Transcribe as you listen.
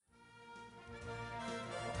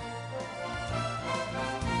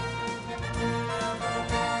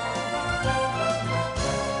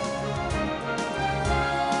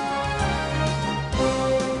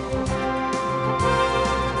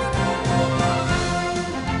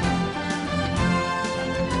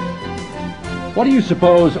What do you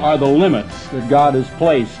suppose are the limits that God has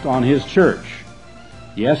placed on His church?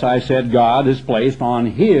 Yes, I said God has placed on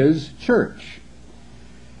His church.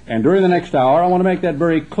 And during the next hour, I want to make that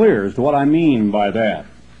very clear as to what I mean by that.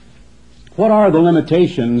 What are the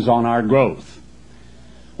limitations on our growth?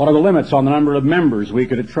 What are the limits on the number of members we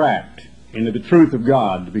could attract into the truth of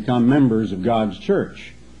God to become members of God's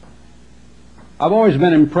church? I've always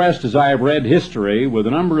been impressed as I have read history with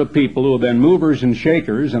the number of people who have been movers and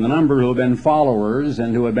shakers and the number who have been followers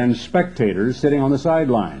and who have been spectators sitting on the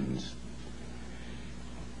sidelines.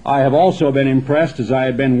 I have also been impressed as I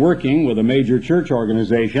have been working with a major church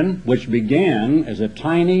organization which began as a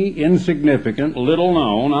tiny, insignificant,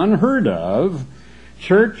 little-known, unheard-of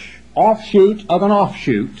church offshoot of an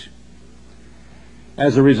offshoot.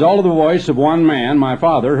 As a result of the voice of one man, my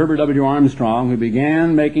father, Herbert W. Armstrong, who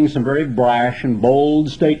began making some very brash and bold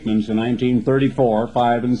statements in 1934,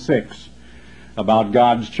 5, and 6 about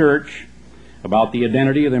God's church, about the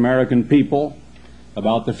identity of the American people,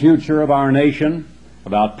 about the future of our nation,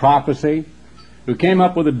 about prophecy, who came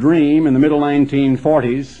up with a dream in the middle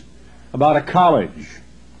 1940s about a college.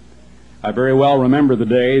 I very well remember the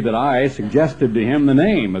day that I suggested to him the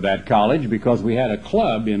name of that college because we had a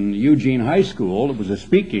club in Eugene High School. It was a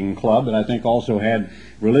speaking club that I think also had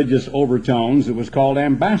religious overtones. It was called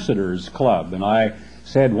Ambassadors Club. And I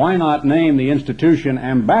said, why not name the institution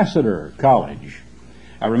Ambassador College?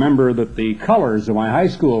 I remember that the colors of my high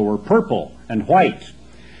school were purple and white.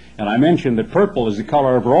 And I mentioned that purple is the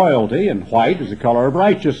color of royalty and white is the color of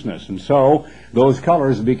righteousness. And so those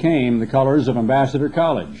colors became the colors of Ambassador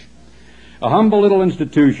College. A humble little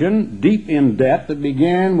institution, deep in debt, that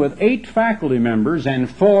began with 8 faculty members and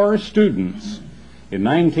 4 students in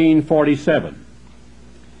 1947.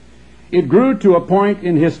 It grew to a point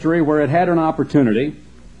in history where it had an opportunity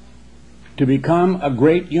to become a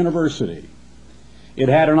great university. It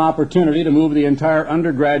had an opportunity to move the entire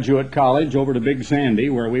undergraduate college over to Big Sandy,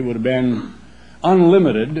 where we would have been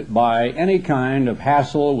unlimited by any kind of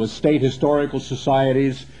hassle with state historical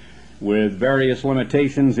societies, with various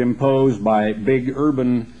limitations imposed by big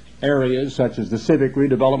urban areas such as the Civic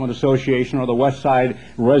Redevelopment Association or the West Side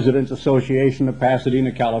Residents Association of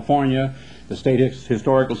Pasadena, California, the State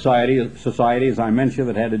Historical Society, as I mentioned,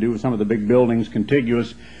 that had to do with some of the big buildings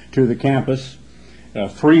contiguous to the campus,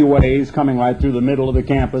 freeways coming right through the middle of the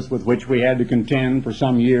campus with which we had to contend for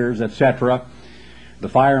some years, etc. The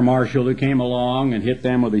fire marshal who came along and hit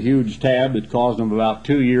them with a huge tab that caused them about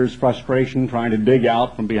 2 years' frustration trying to dig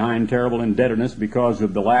out from behind terrible indebtedness because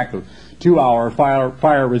of the lack of 2-hour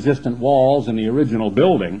fire-resistant walls in the original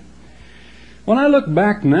building. When I look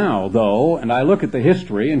back now, though, and I look at the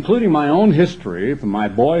history, including my own history from my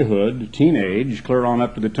boyhood, teenage, clear on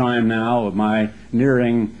up to the time now of my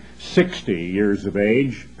nearing 60 years of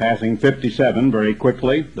age, passing 57 very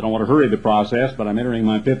quickly. I don't want to hurry the process, but I'm entering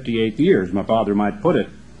my 58th year, as my father might put it.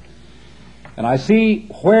 And I see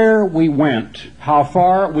where we went, how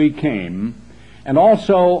far we came, and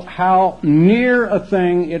also how near a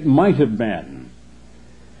thing it might have been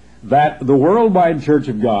that the Worldwide Church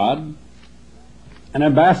of God and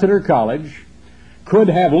Ambassador College could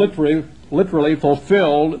have literally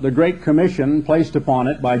fulfilled the Great Commission placed upon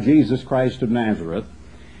it by Jesus Christ of Nazareth,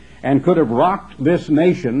 and could have rocked this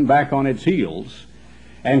nation back on its heels,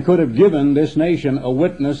 and could have given this nation a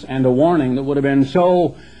witness and a warning that would have been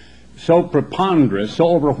so preponderous, so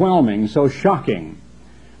overwhelming, so shocking,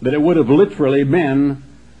 that it would have literally been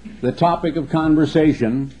the topic of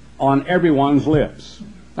conversation on everyone's lips.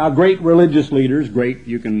 Now, great religious leaders,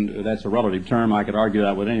 that's a relative term, I could argue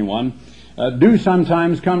that with anyone, do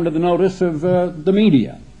sometimes come to the notice of the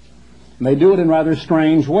media. And they do it in rather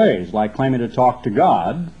strange ways, like claiming to talk to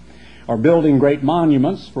God, or building great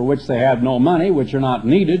monuments for which they have no money, which are not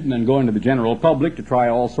needed, and then going to the general public to try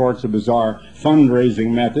all sorts of bizarre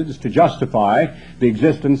fundraising methods to justify the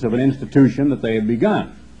existence of an institution that they have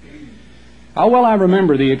begun. How well I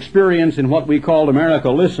remember the experience in what we called America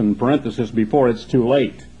Listen, parenthesis, before it's too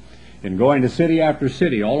late, in going to city after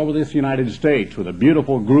city all over this United States with a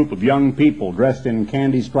beautiful group of young people dressed in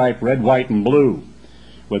candy-striped red, white, and blue,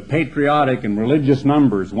 with patriotic and religious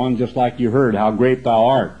numbers, one just like you heard, How Great Thou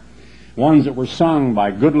Art, ones that were sung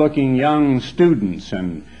by good-looking young students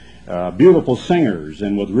and beautiful singers,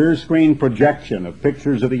 and with rear screen projection of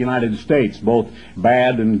pictures of the United States, both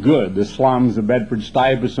bad and good, the slums of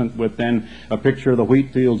Bedford-Stuyvesant with then a picture of the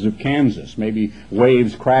wheat fields of Kansas, maybe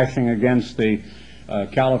waves crashing against the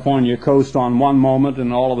California coast on one moment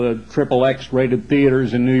and all of the XXX rated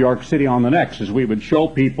theaters in New York City on the next, as we would show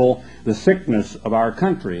people the sickness of our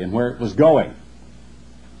country and where it was going.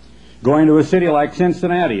 Going to a city like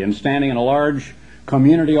Cincinnati and standing in a large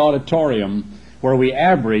community auditorium where we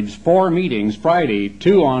averaged 4 meetings Friday,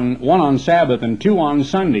 1 on Sabbath and 2 on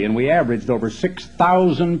Sunday, and we averaged over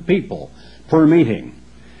 6,000 people per meeting,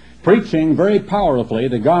 preaching very powerfully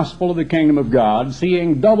the gospel of the kingdom of God,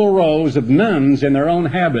 seeing double rows of nuns in their own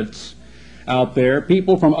habits out there,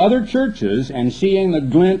 people from other churches, and seeing the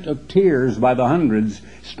glint of tears by the hundreds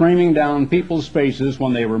streaming down people's faces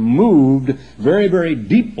when they were moved very, very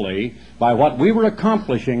deeply by what we were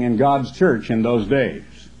accomplishing in God's church in those days.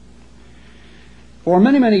 For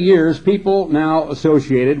many, many years, people now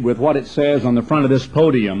associated with what it says on the front of this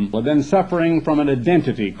podium have been suffering from an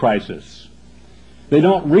identity crisis. They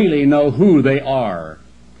don't really know who they are.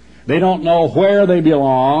 They don't know where they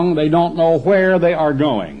belong. They don't know where they are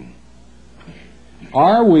going.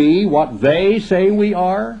 Are we what they say we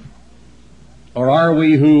are? Or are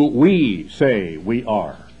we who we say we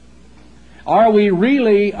are? Are we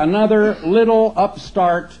really another little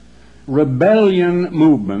upstart rebellion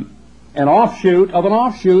movement, an offshoot of an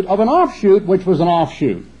offshoot of an offshoot which was an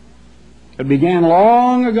offshoot? It began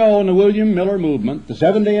long ago in the William Miller movement, the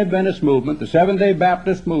Seventh-day Adventist movement, the Seventh-day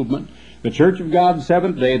Baptist movement, the Church of God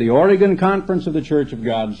Seventh Day, the Oregon Conference of the Church of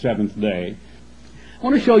God Seventh Day. I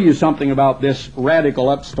want to show you something about this radical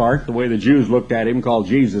upstart, the way the Jews looked at him, called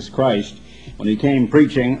Jesus Christ, when he came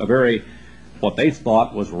preaching a very, what they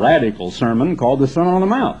thought was radical sermon called the Sermon on the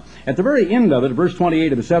Mount. At the very end of it, verse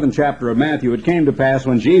 28 of the 7th chapter of Matthew, it came to pass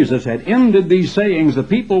when Jesus had ended these sayings, the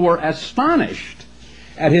people were astonished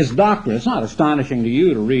at his doctrine. It's not astonishing to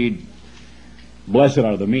you to read, "Blessed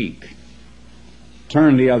are the meek,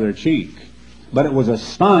 turn the other cheek," but it was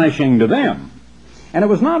astonishing to them. And it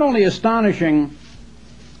was not only astonishing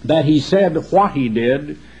that he said what he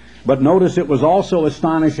did, but notice it was also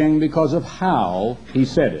astonishing because of how he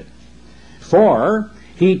said it. For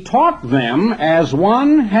he taught them as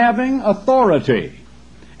one having authority,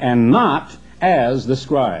 and not as the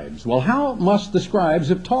scribes. Well, how must the scribes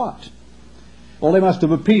have taught? Well, they must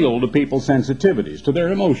have appealed to people's sensitivities, to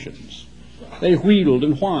their emotions. They wheedled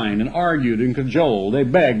and whined and argued and cajoled. They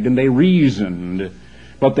begged and they reasoned,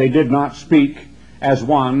 but they did not speak as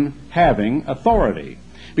one having authority.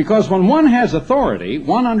 Because when one has authority,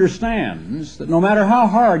 one understands that no matter how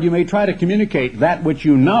hard you may try to communicate that which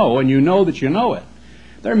you know, and you know that you know it,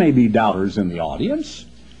 there may be doubters in the audience.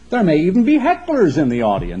 There may even be hecklers in the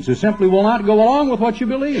audience who simply will not go along with what you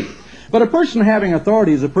believe. But a person having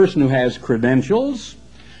authority is a person who has credentials,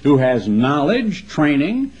 who has knowledge,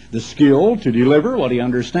 training, the skill to deliver what he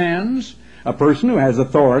understands. A person who has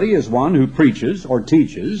authority is one who preaches or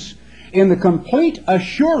teaches in the complete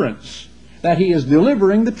assurance that he is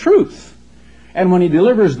delivering the truth. And when he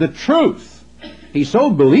delivers the truth, he so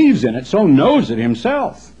believes in it, so knows it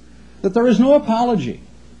himself, that there is no apology.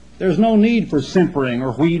 There's no need for simpering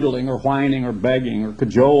or wheedling or whining or begging or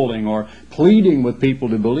cajoling or pleading with people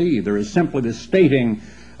to believe. There is simply the stating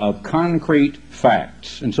of concrete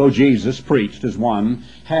facts. And so Jesus preached as one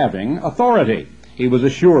having authority. He was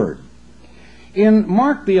assured. In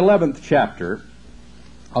Mark the 11th chapter,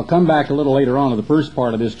 I'll come back a little later on to the first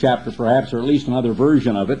part of this chapter perhaps, or at least another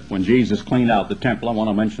version of it, when Jesus cleaned out the temple. I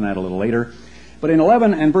want to mention that a little later. But in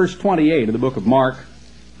 11 and verse 28 of the book of Mark,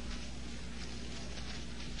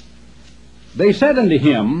 they said unto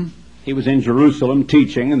him, he was in Jerusalem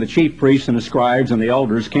teaching, and the chief priests and the scribes and the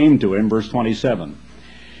elders came to him, verse 27.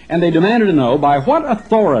 And they demanded to know, by what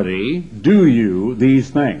authority do you these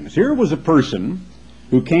things? Here was a person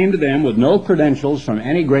who came to them with no credentials from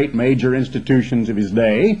any great major institutions of his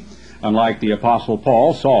day, unlike the Apostle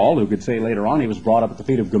Paul, Saul, who could say later on he was brought up at the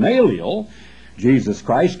feet of Gamaliel. Jesus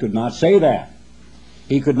Christ could not say that.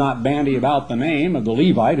 He could not bandy about the name of the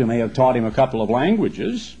Levite who may have taught him a couple of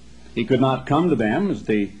languages. He could not come to them as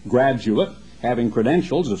the graduate having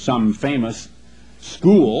credentials of some famous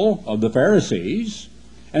school of the Pharisees.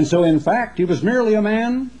 And so, in fact, he was merely a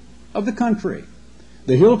man of the country,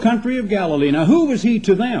 the hill country of Galilee. Now, who was he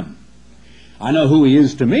to them? I know who he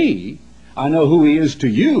is to me. I know who he is to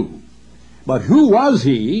you. But who was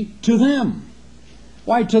he to them?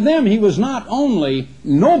 Why, to them he was not only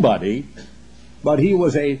nobody, but he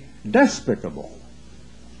was a despicable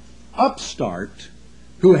upstart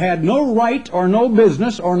who had no right or no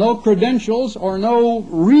business or no credentials or no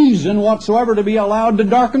reason whatsoever to be allowed to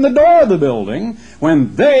darken the door of the building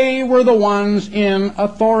when they were the ones in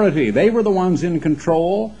authority. They were the ones in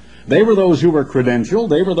control. They were those who were credentialed.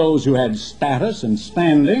 They were those who had status and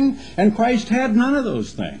standing, and Christ had none of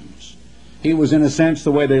those things. He was, in a sense,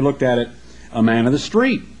 the way they looked at it, a man of the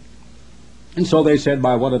street. And so they said,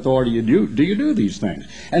 by what authority do you do these things?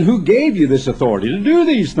 And who gave you this authority to do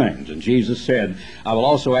these things? And Jesus said, I will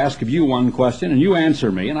also ask of you one question, and you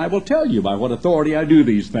answer me, and I will tell you by what authority I do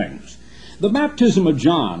these things. The baptism of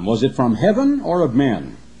John, was it from heaven or of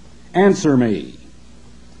men? Answer me.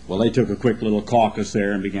 Well, they took a quick little caucus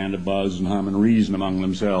there and began to buzz and hum and reason among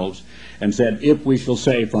themselves and said, if we shall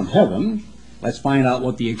say from heaven, let's find out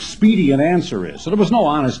what the expedient answer is. So there was no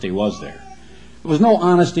honesty, was there? There was no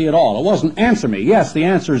honesty at all. It wasn't answer me. Yes, the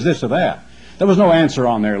answer is this or that. There was no answer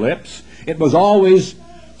on their lips. It was always,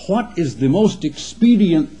 what is the most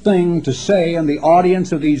expedient thing to say in the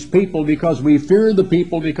audience of these people, because we fear the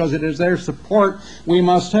people, because it is their support we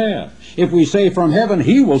must have. If we say from heaven,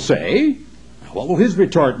 he will say, what will his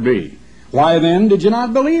retort be? Why then did you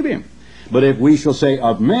not believe him? But if we shall say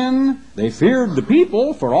of men, they feared the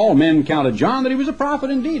people, for all men counted John that he was a prophet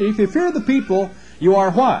indeed. If you fear the people, you are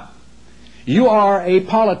what? You are a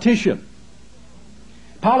politician.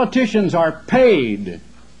 Politicians are paid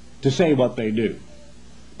to say what they do.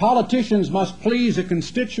 Politicians must please a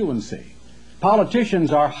constituency.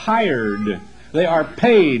 Politicians are hired. They are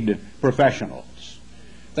paid professionals.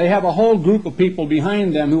 They have a whole group of people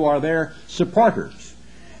behind them who are their supporters.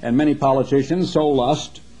 And many politicians so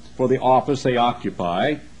lust for the office they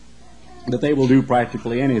occupy that they will do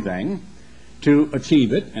practically anything to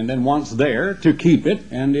achieve it, and then once there, to keep it,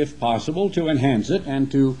 and if possible, to enhance it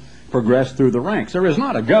and to progress through the ranks. There is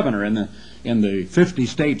not a governor in the 50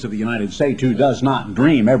 states of the United States who does not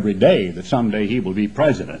dream every day that someday he will be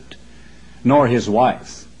president, nor his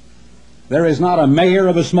wife. There is not a mayor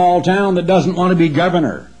of a small town that doesn't want to be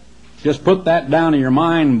governor. Just put that down in your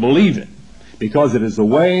mind and believe it, because it is the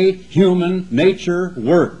way human nature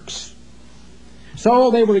works.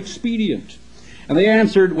 So they were expedient. And they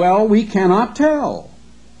answered, well, we cannot tell.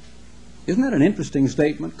 Isn't that an interesting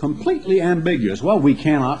statement? Completely ambiguous. Well, we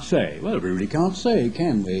cannot say. Well, we really can't say,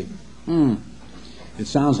 can we? It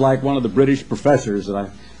sounds like one of the British professors that I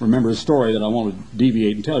remember a story that I want to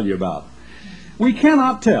deviate and tell you about. We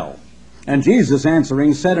cannot tell. And Jesus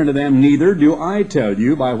answering said unto them, neither do I tell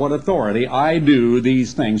you by what authority I do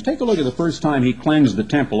these things. Take a look at the first time he cleansed the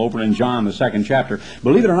temple over in John, the 2nd chapter.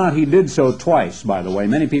 Believe it or not, he did so twice, by the way.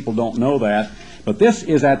 Many people don't know that. But this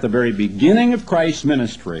is at the very beginning of Christ's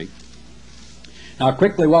ministry. Now,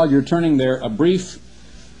 quickly, while you're turning there, a brief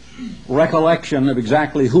recollection of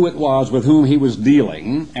exactly who it was with whom he was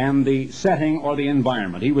dealing and the setting or the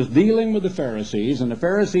environment. He was dealing with the Pharisees, and the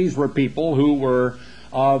Pharisees were people who were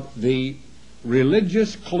of the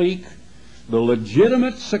religious clique, the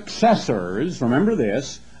legitimate successors, remember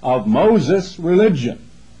this, of Moses' religion,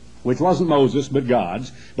 which wasn't Moses but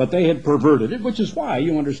God's, but they had perverted it, which is why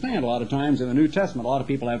you understand a lot of times in the New Testament, a lot of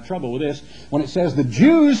people have trouble with this, when it says the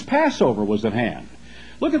Jews' Passover was at hand.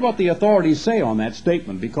 Look at what the authorities say on that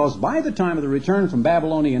statement, because by the time of the return from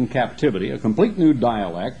Babylonian captivity, a complete new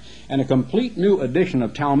dialect and a complete new edition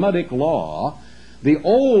of Talmudic law, the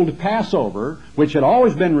old Passover, which had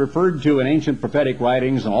always been referred to in ancient prophetic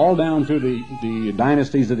writings and all down through the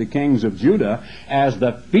dynasties of the kings of Judah as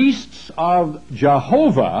the feasts of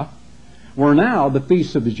Jehovah, were now the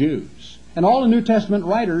feasts of the Jews. And all the New Testament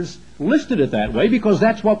writers listed it that way because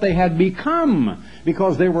that's what they had become,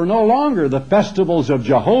 because they were no longer the festivals of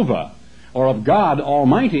Jehovah or of God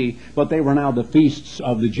Almighty, but they were now the feasts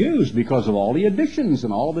of the Jews because of all the additions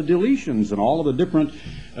and all the deletions and all of the different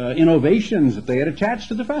innovations that they had attached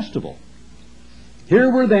to the festival. Here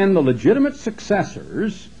were then the legitimate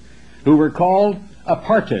successors who were called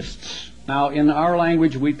apartists. Now, in our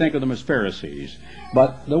language, we think of them as Pharisees,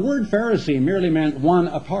 but the word Pharisee merely meant one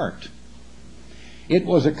apart. It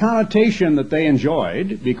was a connotation that they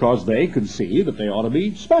enjoyed because they could see that they ought to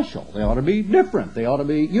be special, they ought to be different, they ought to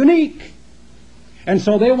be unique. And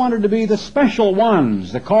so they wanted to be the special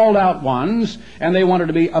ones, the called out ones, and they wanted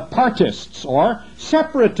to be apartists or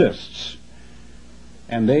separatists.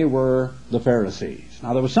 And they were the Pharisees.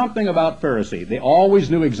 Now there was something about Pharisee. They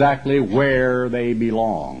always knew exactly where they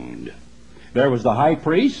belonged. There was the high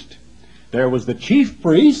priest, there was the chief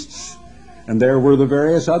priests, and there were the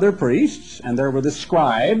various other priests, and there were the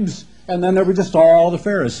scribes, and then there were just all the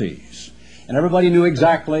Pharisees. And everybody knew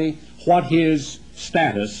exactly what his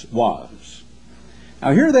status was.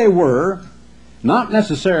 Now here they were, not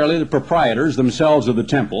necessarily the proprietors themselves of the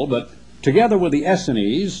temple, but together with the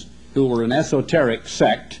Essenes, who were an esoteric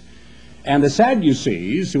sect, and the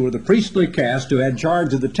Sadducees, who were the priestly caste who had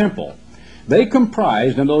charge of the temple. They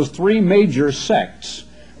comprised in those three major sects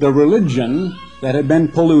the religion that had been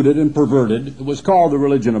polluted and perverted. It was called the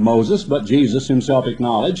religion of Moses, but Jesus himself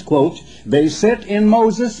acknowledged, quote, they sit in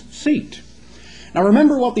Moses' seat. Now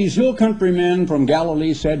remember what these hill country men from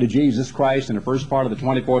Galilee said to Jesus Christ in the first part of the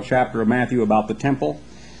 24th chapter of Matthew about the temple.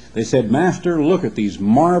 They said, Master, look at these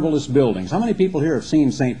marvelous buildings. How many people here have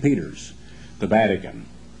seen St. Peter's, the Vatican?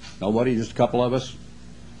 Nobody, just a couple of us,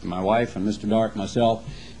 my wife and Mr. Dark, myself.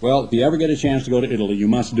 Well, if you ever get a chance to go to Italy, you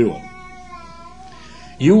must do it.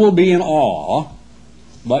 You will be in awe,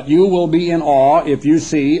 but you will be in awe if you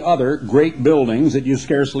see other great buildings that you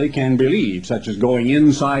scarcely can believe, such as going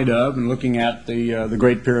inside of and looking at the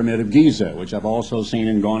Great Pyramid of Giza, which I've also seen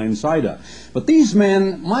and gone inside of. But these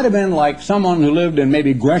men might have been like someone who lived in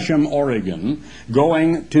maybe Gresham, Oregon,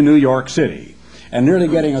 going to New York City, and nearly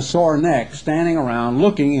getting a sore neck, standing around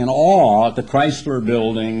looking in awe at the Chrysler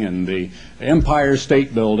Building and the Empire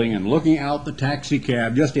State Building, and looking out the taxi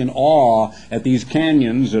cab, just in awe at these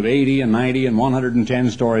canyons of 80 and 90 and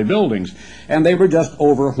 110-story buildings. And they were just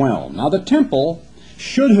overwhelmed. Now, the temple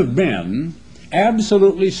should have been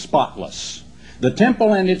absolutely spotless. The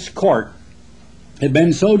temple and its court had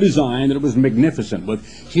been so designed that it was magnificent, with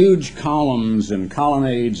huge columns and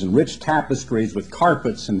colonnades and rich tapestries, with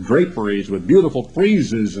carpets and draperies, with beautiful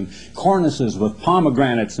friezes and cornices, with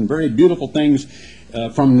pomegranates and very beautiful things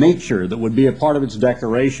from nature that would be a part of its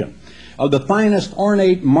decoration. Of the finest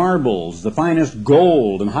ornate marbles, the finest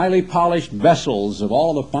gold, and highly polished vessels of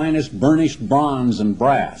all the finest burnished bronze and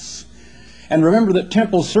brass. And remember that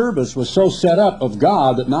temple service was so set up of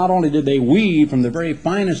God that not only did they weave from the very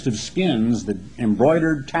finest of skins the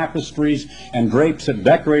embroidered tapestries and drapes that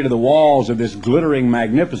decorated the walls of this glittering,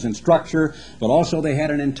 magnificent structure, but also they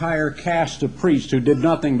had an entire caste of priests who did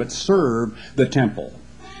nothing but serve the temple.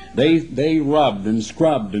 They rubbed and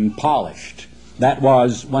scrubbed and polished. That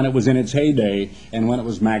was when it was in its heyday, and when it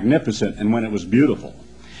was magnificent, and when it was beautiful.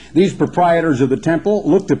 These proprietors of the temple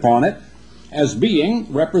looked upon it as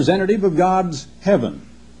being representative of God's heaven.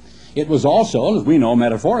 It was also, as we know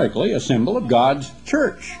metaphorically, a symbol of God's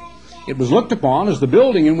church. It was looked upon as the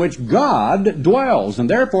building in which God dwells, and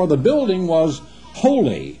therefore the building was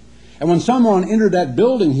holy. And when someone entered that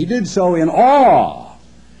building, he did so in awe,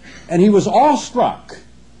 and he was awestruck.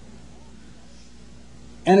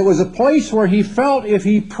 And it was a place where he felt if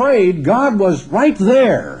he prayed, God was right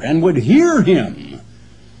there and would hear him.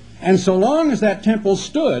 And so long as that temple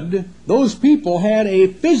stood, those people had a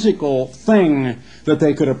physical thing that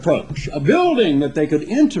they could approach, a building that they could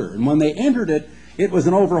enter. And when they entered it, it was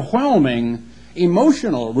an overwhelming,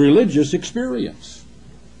 emotional, religious experience.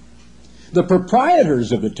 The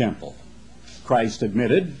proprietors of the temple, Christ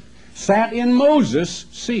admitted, sat in Moses'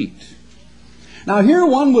 seat. Now here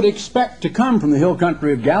one would expect to come from the hill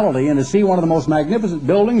country of Galilee and to see one of the most magnificent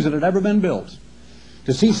buildings that had ever been built.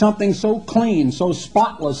 To see something so clean, so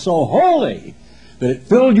spotless, so holy, that it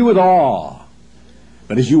filled you with awe.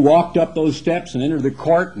 But as you walked up those steps and entered the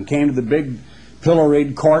court and came to the big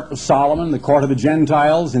pilloried court of Solomon, the court of the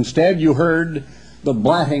Gentiles, instead you heard the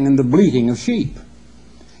blatting and the bleating of sheep.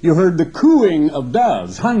 You heard the cooing of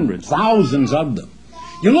doves, hundreds, thousands of them.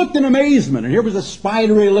 You looked in amazement, and here was a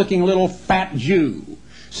spidery-looking little fat Jew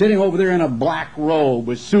sitting over there in a black robe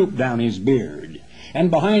with soup down his beard. And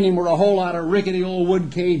behind him were a whole lot of rickety old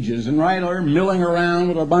wood cages, and right there milling around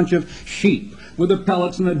with a bunch of sheep with the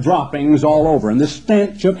pellets and the droppings all over, and the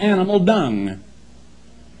stench of animal dung.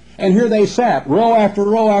 And here they sat, row after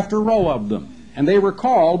row after row of them. And they were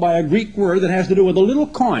called by a Greek word that has to do with a little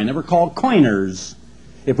coin. They were called coiners,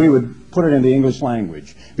 if we would put it in the English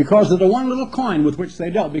language, because of the one little coin with which they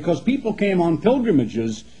dealt. Because people came on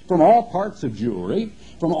pilgrimages from all parts of Jewry,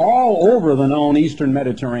 from all over the known Eastern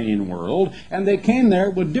Mediterranean world, and they came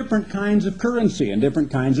there with different kinds of currency and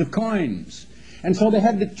different kinds of coins. And so they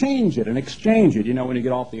had to change it and exchange it, you know, when you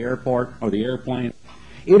get off the airport or the airplane.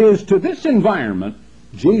 It is to this environment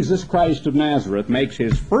Jesus Christ of Nazareth makes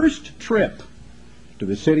his first trip to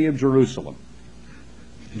the city of Jerusalem.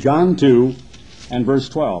 John 2 and verse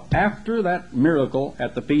 12. After that miracle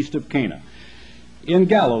at the Feast of Cana in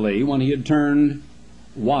Galilee, when he had turned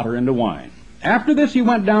water into wine. After this he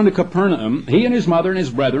went down to Capernaum, he and his mother and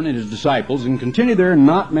his brethren and his disciples, and continued there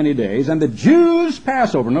not many days. And the Jews'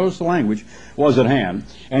 Passover, notice the language, was at hand.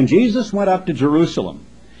 And Jesus went up to Jerusalem,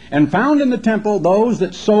 and found in the temple those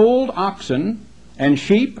that sold oxen and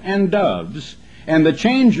sheep and doves, and the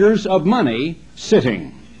changers of money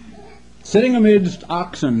sitting amidst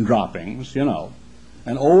oxen droppings, you know,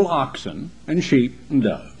 and old oxen and sheep and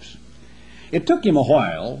doves. It took him a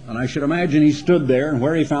while, and I should imagine he stood there, and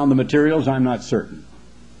where he found the materials I'm not certain.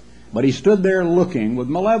 But he stood there looking with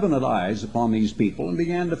malevolent eyes upon these people and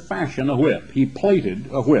began to fashion a whip. He plaited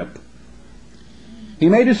a whip. He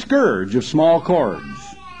made a scourge of small cords.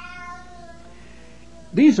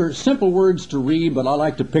 These are simple words to read, but I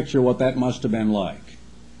like to picture what that must have been like.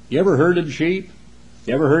 You ever herded sheep?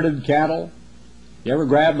 You ever herded cattle? You ever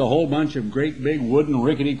grabbed a whole bunch of great big wooden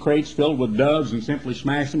rickety crates filled with doves and simply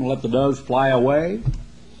smashed them and let the doves fly away?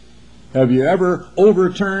 Have you ever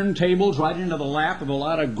overturned tables right into the lap of a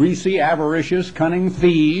lot of greasy, avaricious, cunning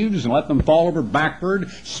thieves and let them fall over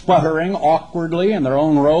backward, sputtering awkwardly in their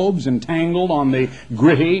own robes, entangled on the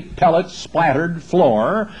gritty, pellet-splattered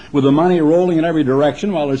floor, with the money rolling in every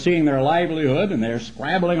direction while they're seeing their livelihood, and they're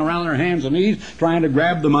scrabbling around their hands and knees trying to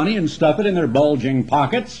grab the money and stuff it in their bulging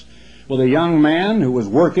pockets, with a young man who was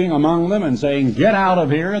working among them and saying, "Get out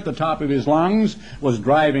of here," at the top of his lungs, was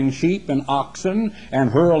driving sheep and oxen and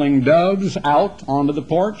hurling doves out onto the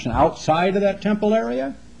porch and outside of that temple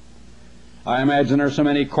area? I imagine there are so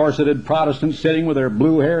many corseted Protestants sitting with their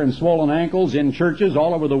blue hair and swollen ankles in churches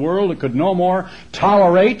all over the world that could no more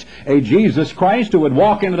tolerate a Jesus Christ who would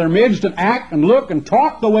walk into their midst and act and look and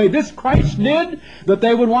talk the way this Christ did, that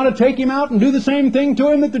they would want to take him out and do the same thing to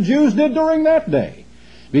him that the Jews did during that day.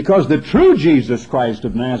 Because the true Jesus Christ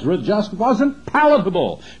of Nazareth just wasn't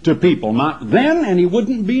palatable to people, not then, and he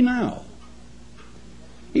wouldn't be now.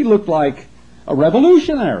 He looked like a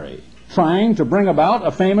revolutionary trying to bring about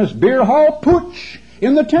a famous beer hall putsch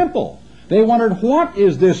in the temple. They wondered, what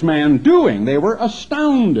is this man doing? They were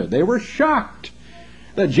astounded. They were shocked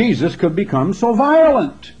that Jesus could become so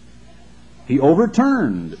violent. He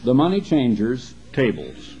overturned the money changers'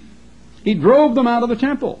 tables. He drove them out of the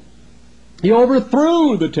temple. He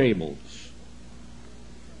overthrew the tables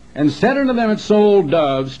and said unto them that sold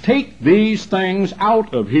doves, "Take these things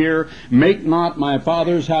out of here, make not my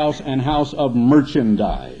Father's house an house of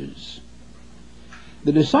merchandise."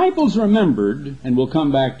 The disciples remembered, and we'll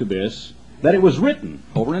come back to this, that it was written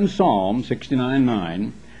over in Psalm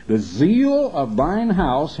 69:9, "The zeal of thine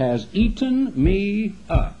house has eaten me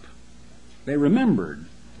up." They remembered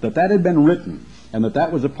that that had been written, and that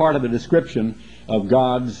that was a part of the description of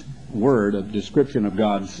God's Word, a description of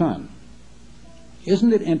God's Son.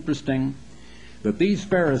 Isn't it interesting that these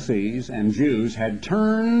Pharisees and Jews had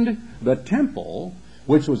turned the temple,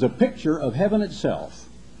 which was a picture of heaven itself,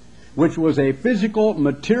 which was a physical,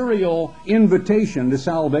 material invitation to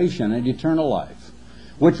salvation and eternal life,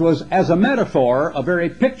 which was, as a metaphor, a very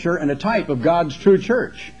picture and a type of God's true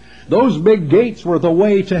church. Those big gates were the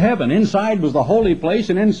way to heaven. Inside was the holy place,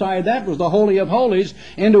 and inside that was the Holy of Holies,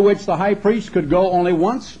 into which the high priest could go only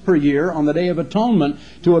once per year on the Day of Atonement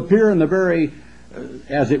to appear in the very,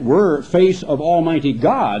 as it were, face of Almighty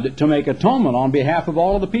God to make atonement on behalf of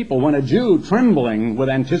all of the people. When a Jew, trembling with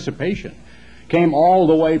anticipation, came all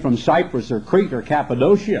the way from Cyprus or Crete or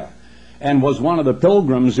Cappadocia, and was one of the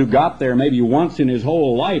pilgrims who got there maybe once in his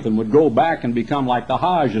whole life and would go back and become like the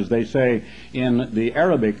Hajj, as they say in the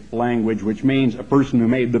Arabic language, which means a person who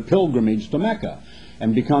made the pilgrimage to Mecca,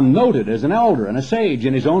 and become noted as an elder and a sage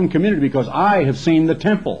in his own community because I have seen the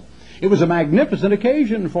temple. It was a magnificent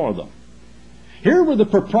occasion for them. Here were the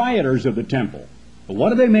proprietors of the temple. But what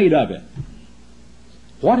had they made of it?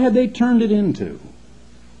 What had they turned it into?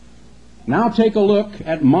 Now take a look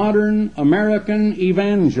at modern American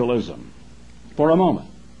evangelism for a moment.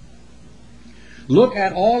 Look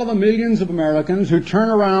at all of the millions of Americans who turn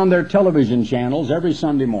around their television channels every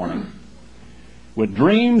Sunday morning with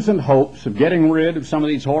dreams and hopes of getting rid of some of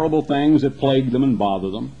these horrible things that plague them and bother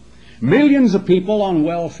them. Millions of people on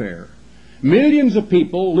welfare. Millions of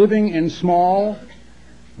people living in small,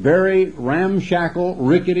 very ramshackle,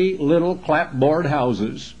 rickety little clapboard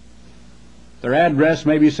houses. Their address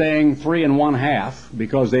may be saying 3 1/2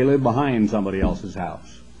 because they live behind somebody else's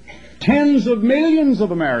house. Tens of millions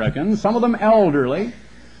of Americans, some of them elderly,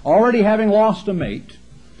 already having lost a mate.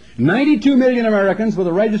 92 million Americans with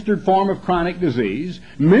a registered form of chronic disease.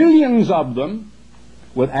 Millions of them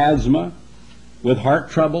with asthma, with heart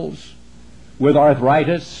troubles, with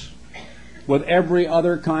arthritis, with every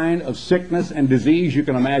other kind of sickness and disease you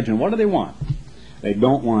can imagine. What do they want? They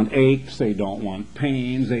don't want aches, they don't want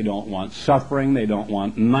pains, they don't want suffering, they don't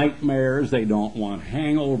want nightmares, they don't want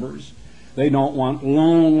hangovers, they don't want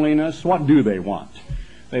loneliness. What do they want?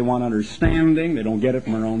 They want understanding. They don't get it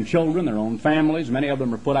from their own children, their own families. Many of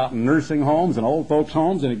them are put out in nursing homes and old folks'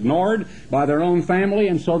 homes and ignored by their own family,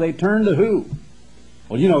 and so they turn to who?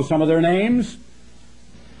 Well, you know some of their names.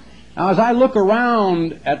 Now, as I look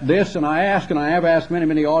around at this, and I ask, and I have asked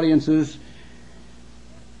many audiences,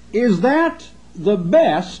 is that the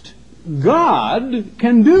best God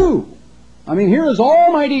can do? I mean, here is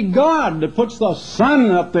Almighty God that puts the sun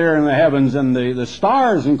up there in the heavens and the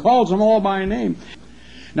stars and calls them all by name.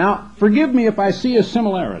 Now, forgive me if I see a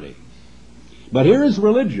similarity, but here is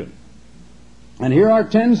religion. And here are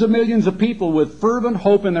tens of millions of people with fervent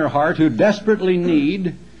hope in their heart who desperately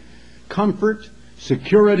need comfort,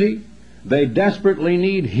 security. They desperately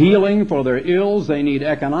need healing for their ills. They need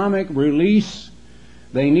economic release.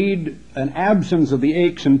 They need an absence of the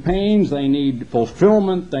aches and pains. They need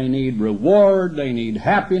fulfillment. They need reward. They need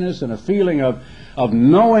happiness and a feeling of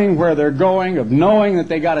knowing where they're going, of knowing that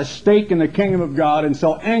they got a stake in the kingdom of God, and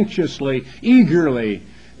so anxiously, eagerly,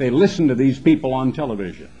 they listen to these people on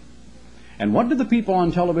television. And what do the people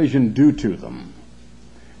on television do to them?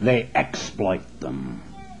 They exploit them.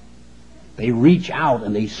 They reach out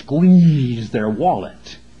and they squeeze their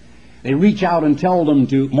wallet. They reach out and tell them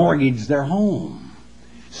to mortgage their home.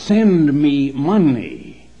 Send me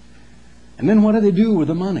money. And then what do they do with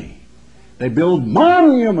the money? They build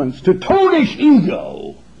monuments to toadish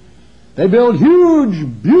ego. They build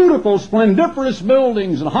huge, beautiful, splendiferous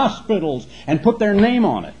buildings and hospitals and put their name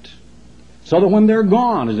on it. So that when they're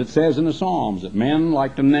gone, as it says in the Psalms, that men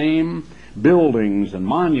like to name buildings and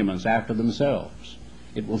monuments after themselves.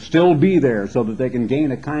 It will still be there so that they can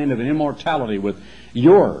gain a kind of an immortality with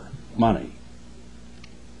your money.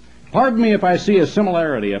 Pardon me if I see a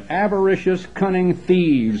similarity of avaricious, cunning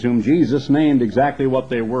thieves whom Jesus named exactly what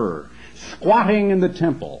they were, squatting in the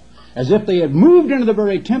temple, as if they had moved into the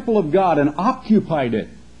very temple of God and occupied it,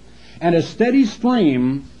 and a steady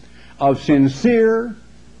stream of sincere,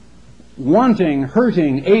 wanting,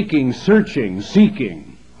 hurting, aching, searching,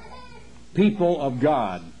 seeking people of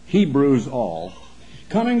God, Hebrews all,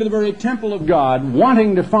 coming to the very temple of God,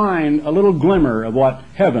 wanting to find a little glimmer of what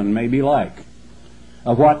heaven may be like,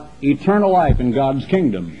 of what eternal life in God's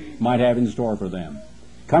kingdom might have in store for them.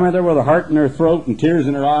 Coming there with a heart in their throat and tears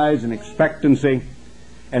in their eyes and expectancy,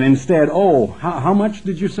 and instead, how much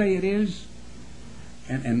did you say it is?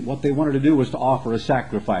 And what they wanted to do was to offer a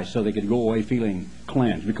sacrifice so they could go away feeling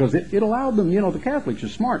cleansed, because it allowed them, the Catholics are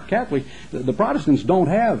smart. The Protestants don't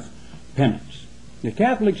have penance. The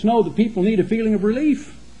Catholics know that people need a feeling of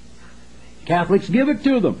relief. Catholics give it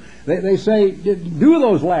to them. They say, do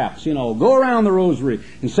those laps, go around the rosary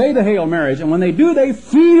and say the Hail Marys, and when they do, they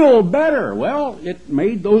feel better. Well, it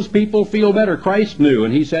made those people feel better. Christ knew,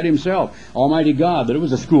 and He said Himself, Almighty God, that it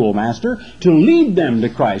was a schoolmaster to lead them to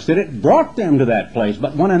Christ, that it brought them to that place.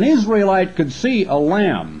 But when an Israelite could see a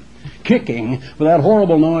lamb kicking for that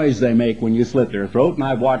horrible noise they make when you slit their throat, and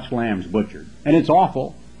I've watched lambs butchered, and it's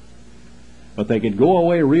awful, but they could go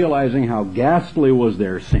away realizing how ghastly was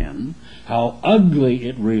their sin, how ugly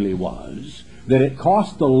it really was, that it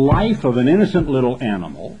cost the life of an innocent little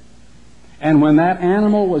animal, and when that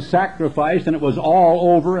animal was sacrificed and it was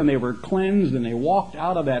all over and they were cleansed and they walked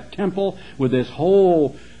out of that temple with this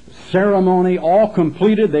whole ceremony all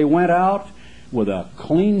completed, they went out with a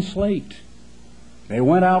clean slate. They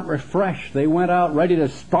went out refreshed. They went out ready to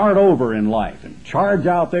start over in life and charge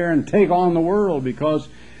out there and take on the world because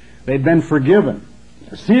they'd been forgiven.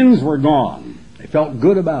 Their sins were gone. They felt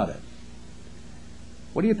good about it.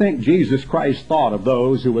 What do you think Jesus Christ thought of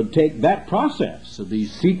those who would take that process of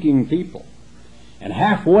these seeking people and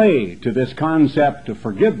halfway to this concept of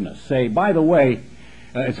forgiveness say, by the way,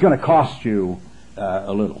 it's going to cost you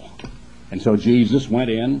a little? And so Jesus went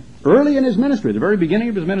in early in His ministry, the very beginning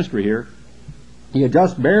of His ministry here. He had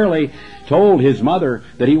just barely told His mother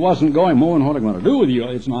that He wasn't going. What am I going to do with you?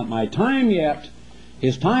 It's not my time yet.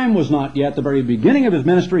 His time was not yet. The very beginning of His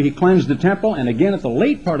ministry, He cleansed the temple, and again at the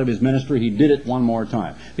late part of His ministry, He did it one more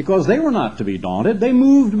time. Because they were not to be daunted. They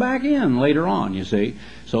moved back in later on, you see.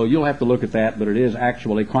 So you'll have to look at that, but it is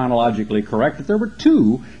actually chronologically correct that there were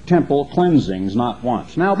 2 temple cleansings, not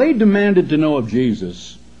once. Now, they demanded to know of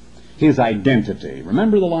Jesus His identity.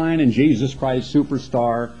 Remember the line in Jesus Christ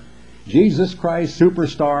Superstar? Jesus Christ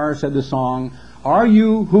Superstar, said the song, are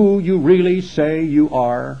you who you really say you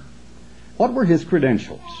are? What were His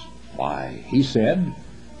credentials? Why, He said,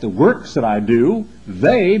 the works that I do,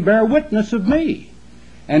 they bear witness of me.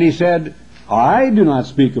 And He said, I do not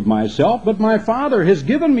speak of myself, but my Father has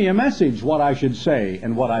given me a message, what I should say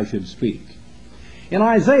and what I should speak. In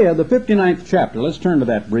Isaiah, the 59th chapter, let's turn to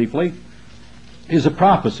that briefly, is a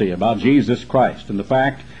prophecy about Jesus Christ and the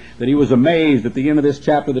fact that He was amazed at the end of this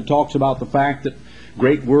chapter that talks about the fact that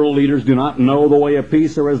great world leaders do not know the way of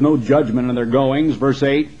peace. There is no judgment in their goings. Verse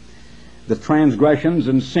 8, the transgressions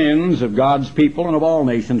and sins of God's people, and of all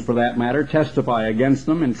nations for that matter, testify against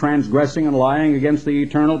them in transgressing and lying against the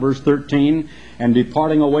eternal. Verse 13, and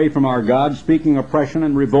departing away from our God, speaking oppression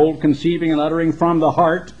and revolt, conceiving and uttering from the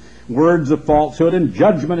heart words of falsehood, and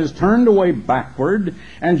judgment is turned away backward,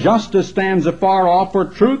 and justice stands afar off, for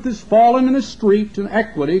truth is fallen in the street, and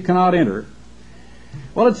equity cannot enter.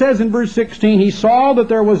 Well, it says in verse 16, He saw that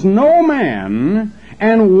there was no man,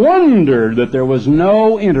 and wondered that there was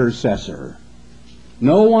no intercessor.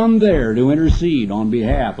 No one there to intercede on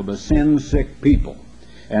behalf of a sin-sick people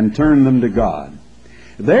and turn them to God.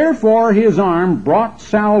 Therefore his arm brought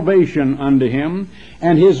salvation unto him,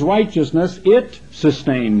 and his righteousness, it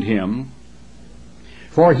sustained him.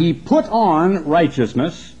 For he put on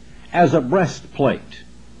righteousness as a breastplate.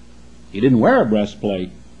 He didn't wear a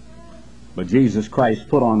breastplate, but Jesus Christ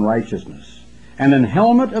put on righteousness, and an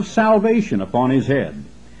helmet of salvation upon his head.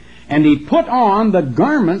 And he put on the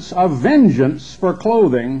garments of vengeance for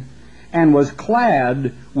clothing, and was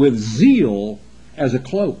clad with zeal as a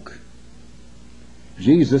cloak.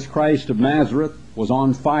 Jesus Christ of Nazareth was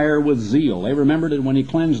on fire with zeal. They remembered it when he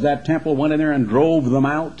cleansed that temple, went in there and drove them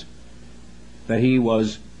out, that he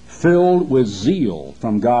was filled with zeal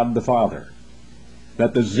from God the Father,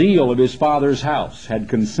 that the zeal of his Father's house had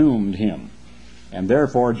consumed him. And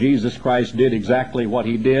therefore Jesus Christ did exactly what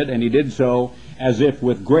he did, and he did so as if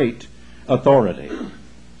with great authority.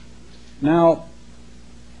 Now,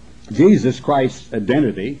 Jesus Christ's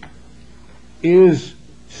identity is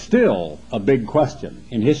still a big question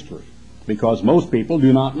in history, because most people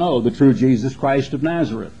do not know the true Jesus Christ of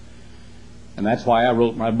Nazareth. And that's why I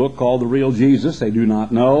wrote my book called The Real Jesus. They do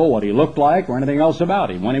not know what he looked like or anything else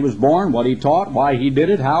about him. When he was born, what he taught, why he did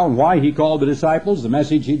it, how and why he called the disciples, the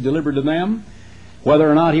message he delivered to them, whether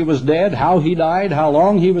or not he was dead, how he died, how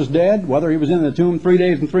long he was dead, whether he was in the tomb 3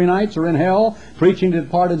 days and 3 nights or in hell, preaching to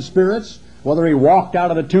departed spirits, whether he walked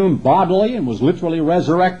out of the tomb bodily and was literally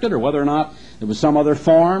resurrected, or whether or not there was some other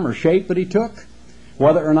form or shape that he took,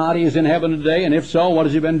 whether or not he is in heaven today, and if so, what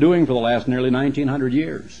has he been doing for the last nearly 1900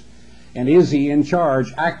 years? And is he in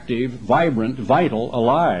charge, active, vibrant, vital,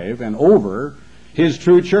 alive, and over his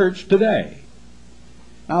true church today?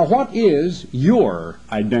 Now, what is your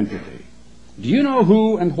identity? Do you know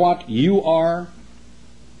who and what you are?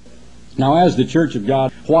 Now, as the Church of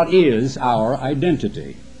God, what is our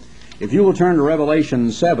identity? If you will turn to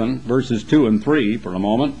Revelation 7, verses 2 and 3 for a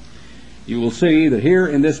moment, you will see that here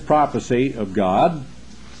in this prophecy of God,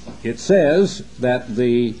 it says that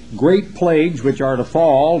the great plagues which are to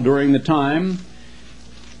fall during the time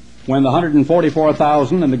when the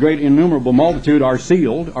 144,000 and the great innumerable multitude are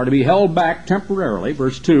sealed are to be held back temporarily.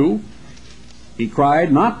 Verse 2, he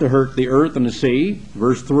cried not to hurt the earth and the sea.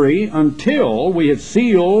 Verse 3, until we have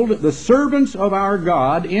sealed the servants of our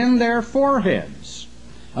God in their foreheads.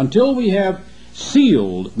 Until we have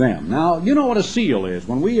sealed them. Now, you know what a seal is.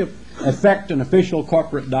 When we effect an official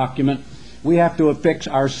corporate document, we have to affix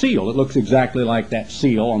our seal. It looks exactly like that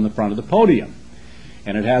seal on the front of the podium.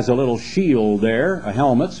 And it has a little shield there, a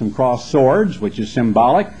helmet, some crossed swords, which is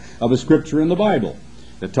symbolic of a scripture in the Bible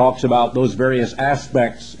that talks about those various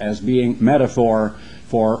aspects as being metaphor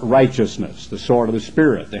for righteousness, the sword of the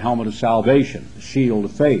Spirit, the helmet of salvation, the shield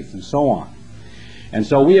of faith, and so on. And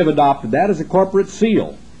so we have adopted that as a corporate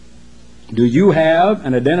seal. Do you have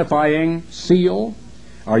an identifying seal?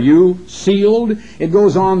 Are you sealed? It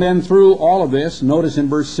goes on then through all of this. Notice in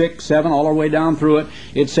verse 6, 7, all the way down through it,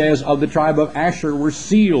 it says, of the tribe of Asher were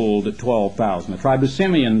sealed 12,000. The tribe of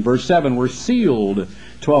Simeon, verse 7, were sealed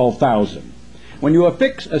 12,000. When you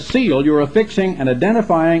affix a seal, you're affixing an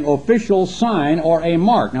identifying official sign or a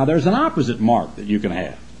mark. Now, there's an opposite mark that you can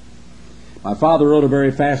have. My father wrote a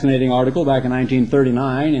very fascinating article back in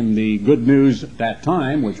 1939 in the Good News at that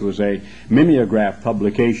time, which was a mimeograph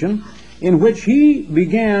publication, in which he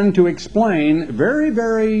began to explain very,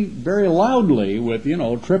 very, very loudly with,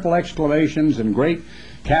 triple exclamations and great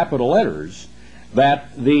capital letters,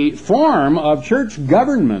 that the form of church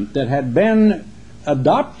government that had been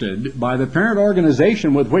adopted by the parent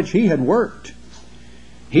organization with which he had worked,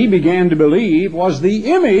 he began to believe was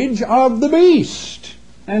the image of the beast,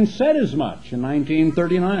 and said as much in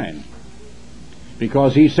 1939.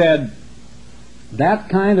 Because he said, that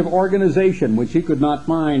kind of organization, which he could not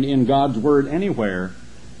find in God's Word anywhere,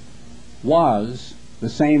 was the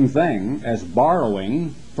same thing as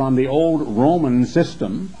borrowing from the old Roman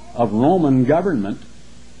system of Roman government,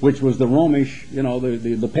 which was the Romish,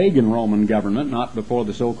 the pagan Roman government, not before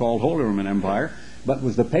the so-called Holy Roman Empire, but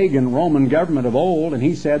was the pagan Roman government of old, and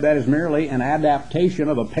he said that is merely an adaptation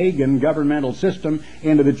of a pagan governmental system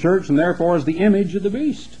into the church, and therefore is the image of the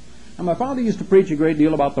beast. Now, my father used to preach a great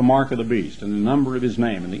deal about the mark of the beast and the number of his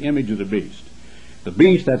name and the image of the beast. The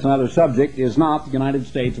beast, that's another subject, is not the United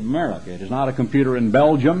States of America. It is not a computer in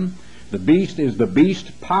Belgium. The beast is the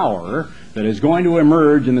beast power that is going to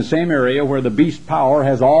emerge in the same area where the beast power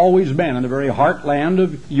has always been, in the very heartland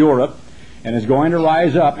of Europe, and is going to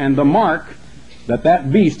rise up. And the mark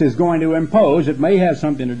that beast is going to impose, it may have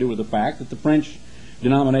something to do with the fact that the French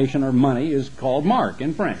denomination or money is called mark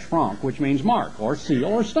in French, franc, which means mark or seal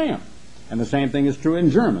or stamp. And the same thing is true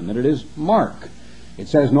in German, that it is mark. It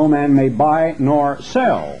says no man may buy nor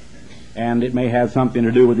sell, and it may have something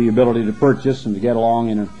to do with the ability to purchase and to get along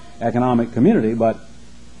in an economic community, but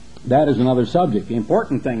that is another subject. The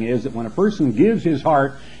important thing is that when a person gives his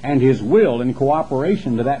heart and his will in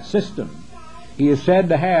cooperation to that system, he is said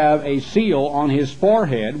to have a seal on his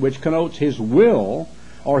forehead which connotes his will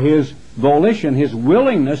or his volition, his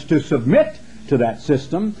willingness to submit to that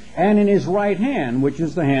system, and in his right hand, which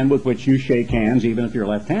is the hand with which you shake hands even if you're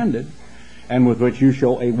left-handed, and with which you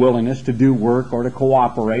show a willingness to do work or to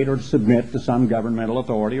cooperate or to submit to some governmental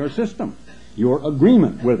authority or system, your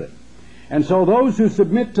agreement with it. And so those who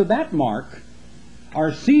submit to that mark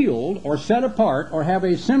are sealed or set apart or have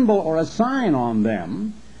a symbol or a sign on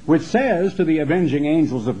them which says to the avenging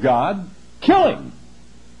angels of God, kill him.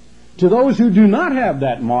 To those who do not have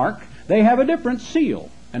that mark, they have a different seal,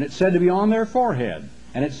 and it's said to be on their forehead,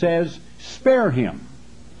 and it says, spare him,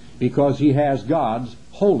 because he has God's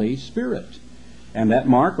Holy Spirit. And that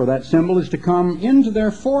mark or that symbol is to come into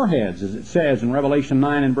their foreheads, as it says in Revelation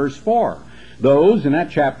 9 and verse 4. Those, in that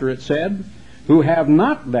chapter it said, who have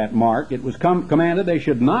not that mark, it was commanded they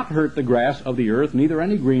should not hurt the grass of the earth, neither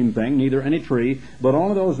any green thing, neither any tree, but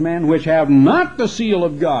only those men which have not the seal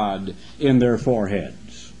of God in their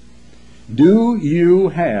foreheads. Do you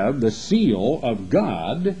have the seal of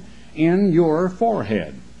God in your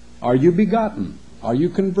forehead? Are you begotten? Are you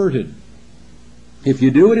converted? If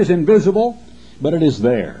you do, it is invisible, but it is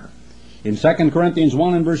there. In 2 Corinthians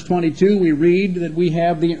 1 and verse 22, we read that we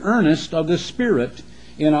have the earnest of the Spirit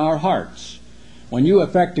in our hearts. When you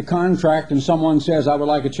effect a contract and someone says, I would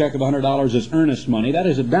like a check of $100 as earnest money, that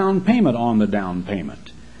is a down payment on the down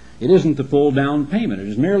payment. It isn't the full down payment. It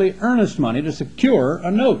is merely earnest money to secure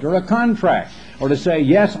a note or a contract, or to say,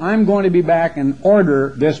 yes, I'm going to be back and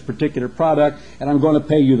order this particular product, and I'm going to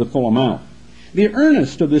pay you the full amount. The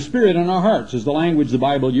earnest of the Spirit in our hearts is the language the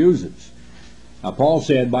Bible uses. Now, Paul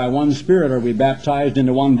said, by one Spirit are we baptized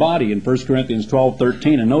into one body in 1 Corinthians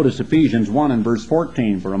 12:13, and notice Ephesians 1 and verse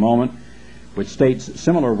 14 for a moment, which states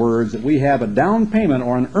similar words, that we have a down payment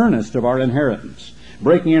or an earnest of our inheritance.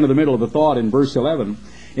 Breaking into the middle of the thought in verse 11,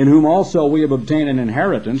 in whom also we have obtained an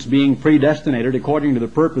inheritance, being predestinated according to the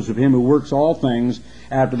purpose of him who works all things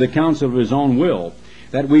after the counsel of his own will,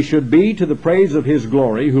 that we should be to the praise of his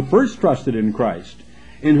glory, who first trusted in Christ,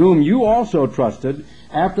 in whom you also trusted,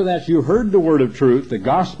 after that you heard the word of truth, the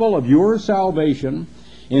gospel of your salvation,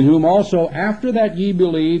 in whom also after that ye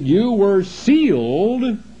believed, you were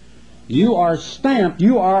sealed, you are stamped,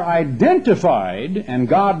 you are identified, and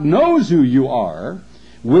God knows who you are,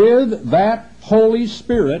 with that Holy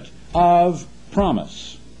Spirit of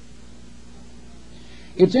promise.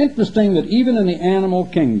 It's interesting that even in the animal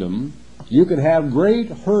kingdom, you could have great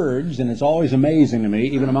herds, and it's always amazing to me,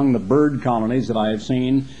 even among the bird colonies that I have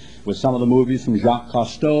seen with some of the movies from Jacques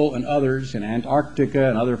Cousteau and others in Antarctica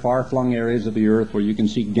and other far-flung areas of the earth where you can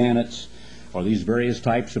see gannets or these various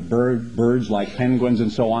types of birds like penguins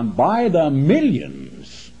and so on, by the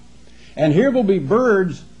millions. And here will be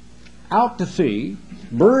birds out to sea,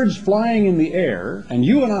 birds flying in the air, and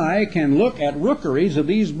you and I can look at rookeries of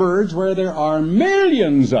these birds where there are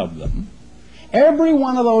millions of them, every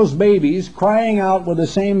one of those babies crying out with the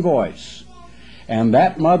same voice. And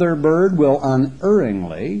that mother bird will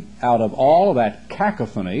unerringly, out of all of that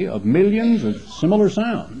cacophony of millions of similar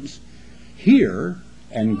sounds, hear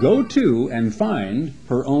and go to and find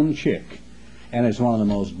her own chick. And it's one of the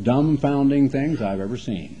most dumbfounding things I've ever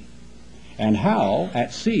seen. And how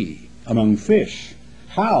at sea, among fish,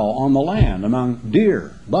 how on the land, among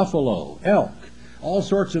deer, buffalo, elk, all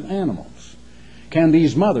sorts of animals, can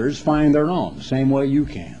these mothers find their own, the same way you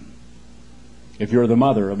can. If you're the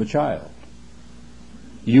mother of a child,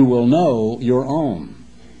 you will know your own.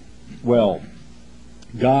 Well,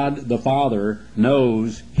 God the Father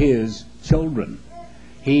knows His children.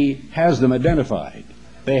 He has them identified.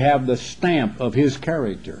 They have the stamp of His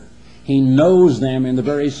character. He knows them in the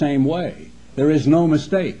very same way. There is no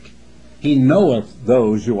mistake. He knoweth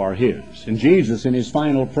those who are His. And Jesus, in His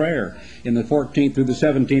final prayer, in the 14th through the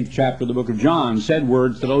 17th chapter of the book of John, said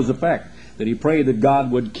words to those effect, that He prayed that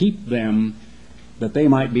God would keep them, that they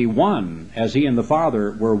might be one, as He and the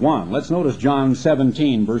Father were one. Let's notice John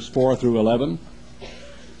 17, verse 4 through 11.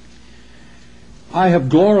 I have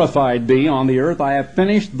glorified thee on the earth. I have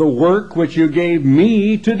finished the work which you gave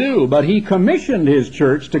me to do. But He commissioned His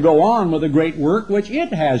church to go on with the great work which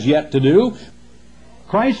it has yet to do.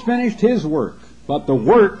 Christ finished His work, but the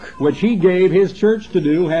work which He gave His church to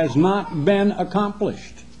do has not been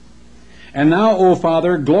accomplished. And now, O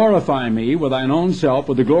Father, glorify me with thine own self,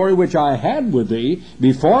 with the glory which I had with thee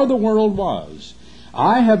before the world was.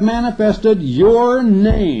 I have manifested your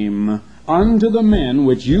name unto the men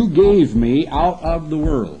which you gave me out of the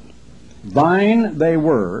world. Thine they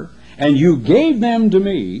were, and you gave them to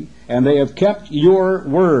me, and they have kept your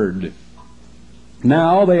word.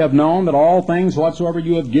 Now they have known that all things whatsoever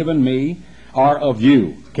you have given me are of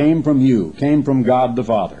you, came from God the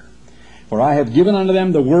Father. For I have given unto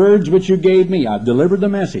them the words which you gave me. I've delivered the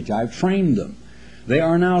message. I've trained them. They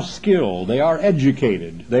are now skilled. They are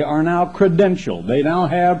educated. They are now credentialed. They now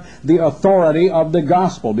have the authority of the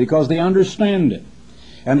gospel because they understand it.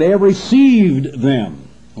 And they have received them.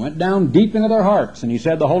 Went down deep into their hearts. And he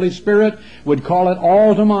said the Holy Spirit would call it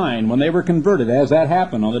all to mind when they were converted, as that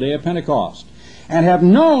happened on the day of Pentecost. And have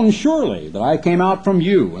known surely that I came out from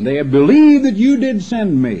you, and they have believed that you did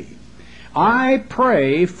send me. I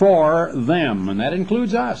pray for them, and that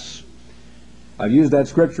includes us. I've used that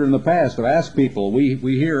scripture in the past to ask people. We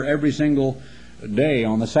hear every single day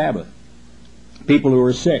on the Sabbath people who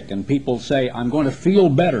are sick, and people say, I'm going to feel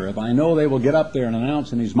better if I know they will get up there and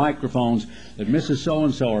announce in these microphones that Mrs.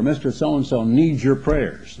 So-and-so or Mr. So-and-so needs your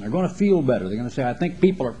prayers. And they're going to feel better. They're going to say, I think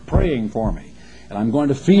people are praying for me, and I'm going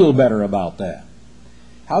to feel better about that.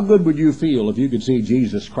 How good would you feel if you could see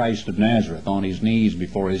Jesus Christ of Nazareth on his knees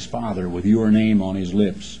before his Father with your name on his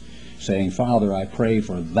lips, saying, Father, I pray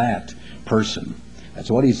for that person. That's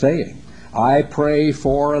what he's saying. I pray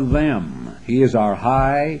for them. He is our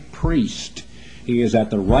high priest. He is at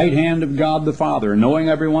the right hand of God the Father, knowing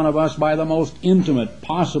every one of us by the most intimate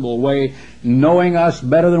possible way, knowing us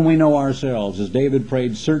better than we know ourselves. As David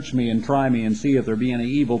prayed, search me and try me and see if there be any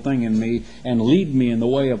evil thing in me, and lead me in the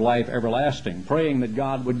way of life everlasting, praying that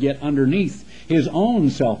God would get underneath his own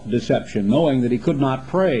self-deception, knowing that he could not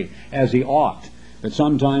pray as he ought, that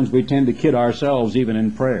sometimes we tend to kid ourselves even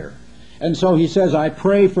in prayer. And so he says, I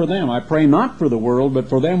pray for them. I pray not for the world, but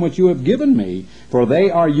for them which you have given me. For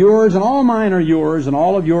they are yours, and all mine are yours, and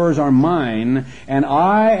all of yours are mine, and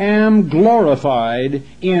I am glorified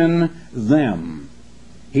in them.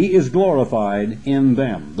 He is glorified in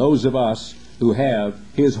them, those of us who have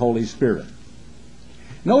his Holy Spirit.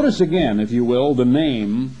 Notice again, if you will, the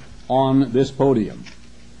name on this podium.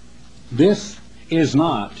 This is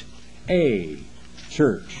not a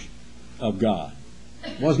church of God.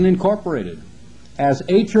 It wasn't incorporated as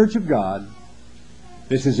a church of God.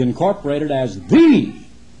 This is incorporated as the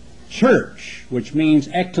church, which means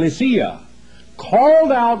ecclesia,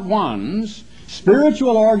 called out ones,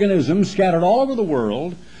 spiritual organisms scattered all over the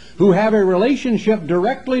world, who have a relationship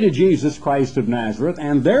directly to Jesus Christ of Nazareth,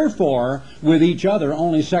 and therefore with each other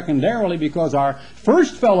only secondarily, because our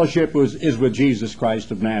first fellowship is with Jesus Christ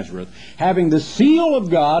of Nazareth, having the seal of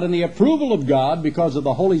God and the approval of God because of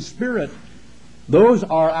the Holy Spirit. Those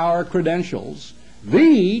are our credentials.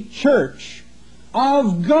 The church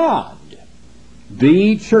of God.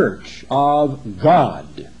 The church of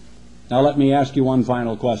God. Now let me ask you one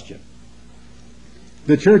final question.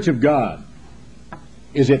 The church of God,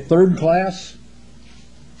 is it third class?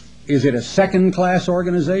 Is it a second class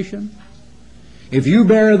organization? If you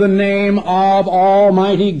bear the name of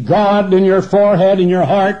Almighty God in your forehead, in your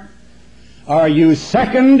heart, are you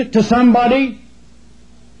second to somebody?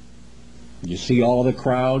 You see all the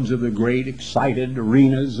crowds of the great excited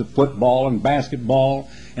arenas of football and basketball,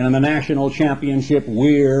 and in the national championship,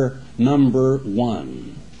 we're number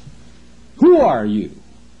one. Who are you?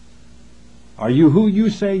 Are you who you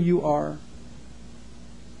say you are?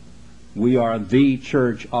 We are the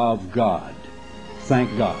church of God.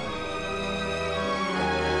 Thank God.